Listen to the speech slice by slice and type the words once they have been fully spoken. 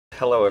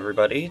Hello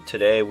everybody,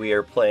 today we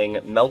are playing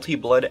Melty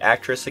Blood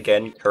Actress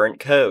Again Current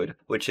Code,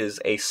 which is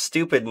a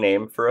stupid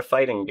name for a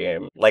fighting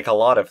game, like a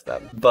lot of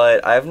them.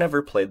 But I've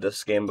never played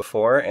this game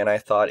before, and I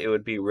thought it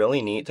would be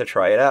really neat to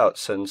try it out,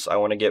 since I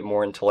want to get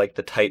more into like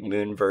the Type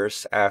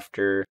Moonverse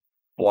after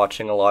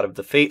watching a lot of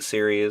the Fate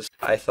series.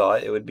 I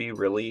thought it would be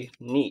really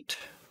neat,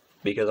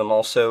 because I'm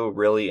also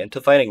really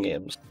into fighting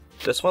games.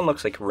 This one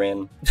looks like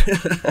Rin.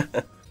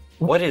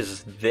 What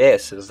is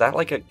this? Is that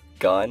like a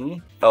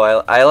gun? Oh,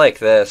 I like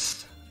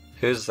this.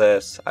 Who's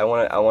this? I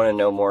wanna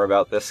know more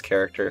about this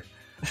character.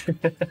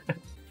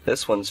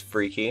 This one's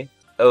freaky.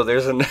 Oh,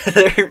 there's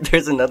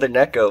another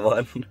Neko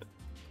one.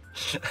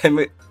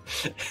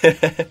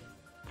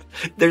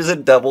 There's a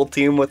double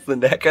team with the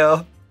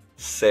Neko.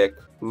 Sick.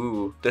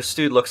 Ooh, this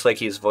dude looks like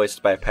he's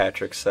voiced by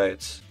Patrick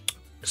Seitz.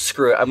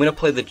 Screw it. I'm gonna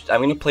play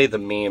the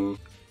meme,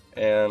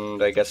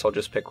 and I guess I'll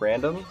just pick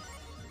random.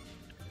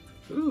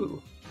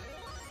 Ooh.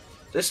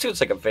 This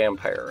dude's like a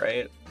vampire,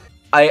 right?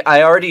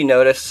 I already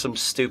noticed some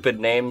stupid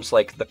names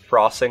like the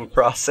Crossing,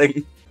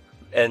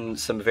 and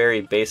some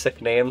very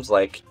basic names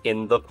like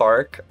In the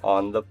Park,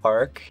 On the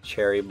Park,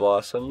 Cherry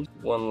Blossom,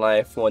 One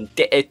Life, One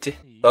Dead.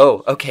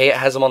 Oh, okay, it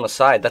has them on the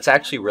side. That's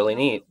actually really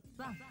neat.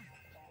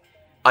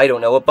 I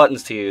don't know what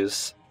buttons to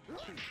use.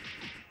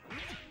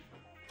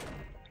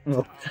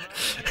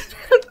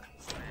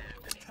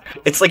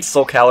 It's like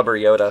Soul Calibur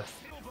Yoda.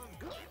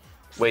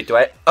 Wait, do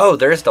I? Oh,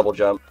 there is double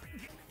jump.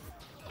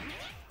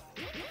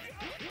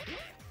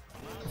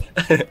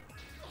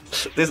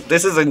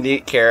 This is a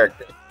neat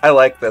character. I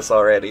like this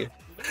already.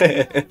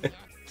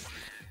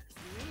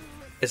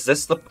 Is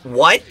this the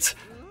what?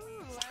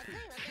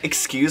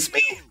 Excuse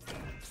me?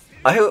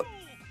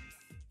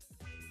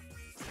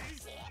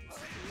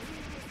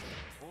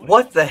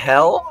 What the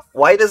hell?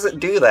 Why does it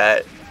do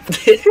that?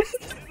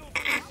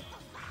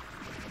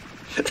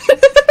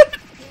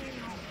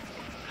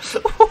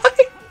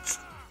 What?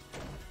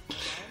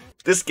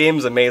 This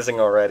game's amazing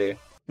already.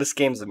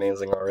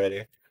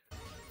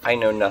 I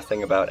know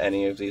nothing about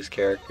any of these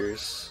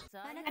characters,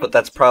 but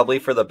that's probably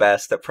for the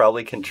best. That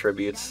probably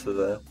contributes to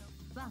the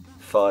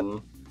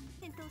fun.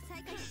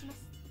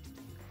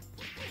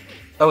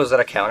 Oh, is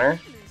that a counter?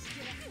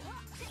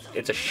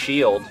 It's a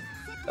shield.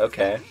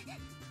 Okay.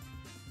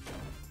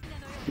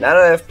 Now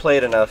that I've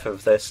played enough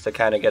of this to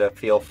kind of get a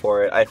feel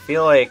for it, I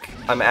feel like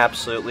I'm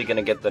absolutely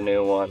gonna get the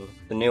new one.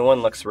 The new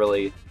one looks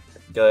really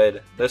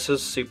good. This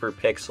is super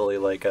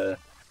pixely, like an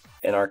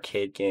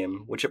arcade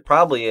game, which it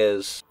probably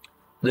is.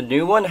 The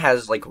new one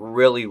has like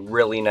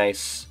really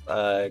nice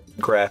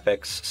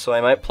graphics, so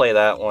I might play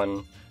that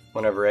one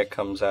whenever it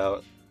comes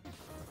out.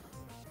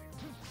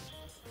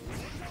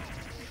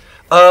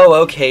 Oh,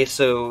 okay,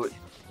 so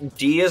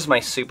D is my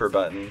super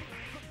button.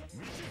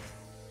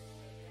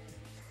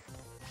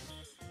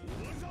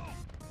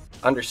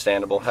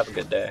 Understandable, have a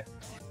good day.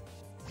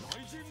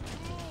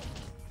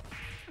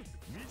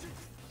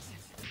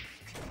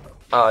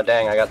 Aw,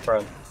 dang, I got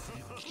thrown.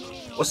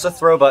 What's the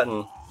throw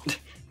button?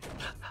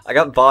 I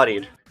got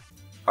bodied.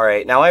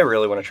 Alright, now I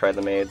really want to try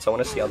the maids. I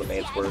want to see how the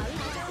maids work.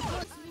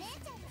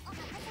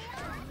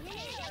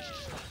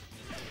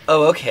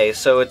 Oh, okay,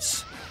 so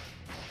it's...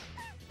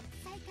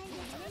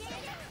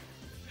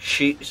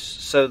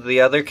 So the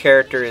other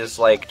character is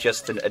like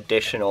just an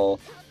additional...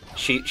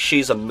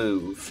 She's a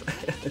move.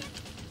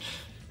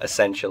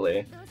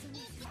 Essentially.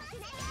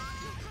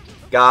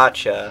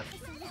 Gotcha.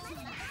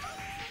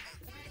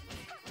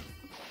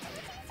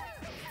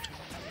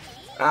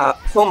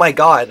 Oh my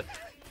god!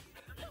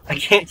 I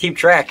can't keep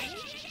track.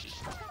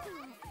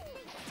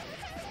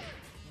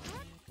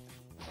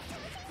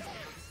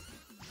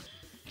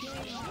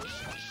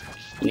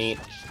 Neat.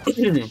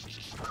 Ooh,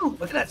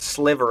 look at that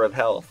sliver of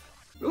health.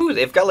 Ooh,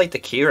 they've got like the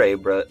Kirei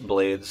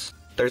blades.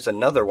 There's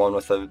another one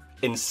with an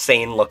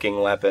insane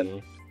looking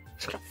weapon.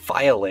 Is that a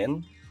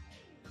violin?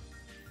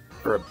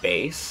 Or a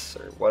bass?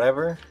 Or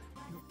whatever?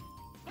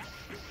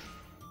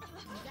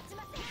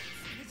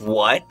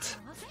 What?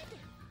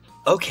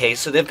 Okay,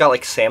 so they've got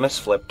like Samus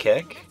flip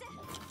kick.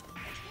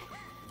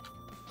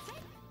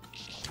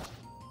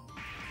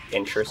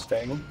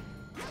 Interesting.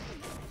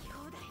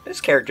 This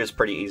character's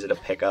pretty easy to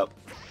pick up.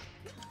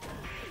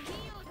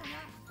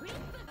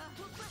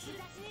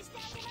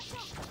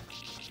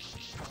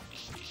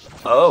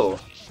 Oh.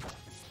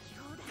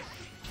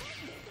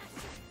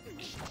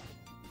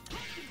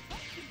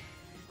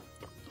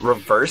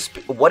 Reverse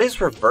speed? What is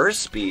reverse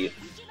speed?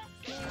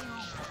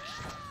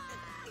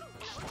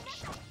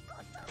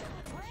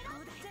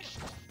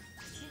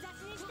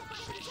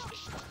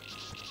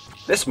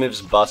 This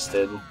move's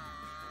busted.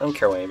 I don't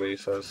care what anybody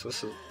says.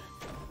 This is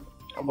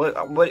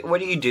what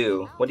do you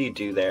do? What do you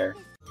do there?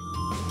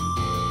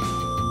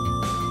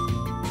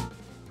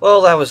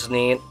 Well, that was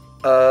neat.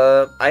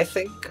 I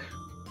think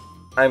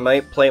I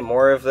might play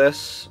more of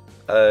this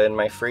in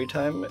my free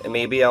time.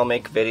 Maybe I'll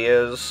make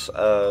videos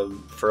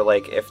for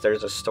like if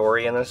there's a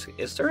story in this.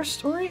 Is there a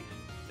story?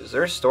 Is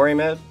there a story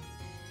mode?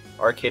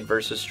 Arcade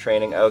versus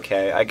training.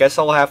 Okay, I guess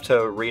I'll have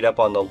to read up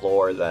on the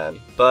lore then.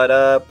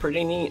 But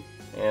pretty neat.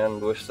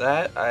 And with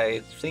that,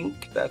 I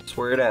think that's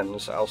where it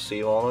ends. I'll see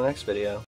you all in the next video.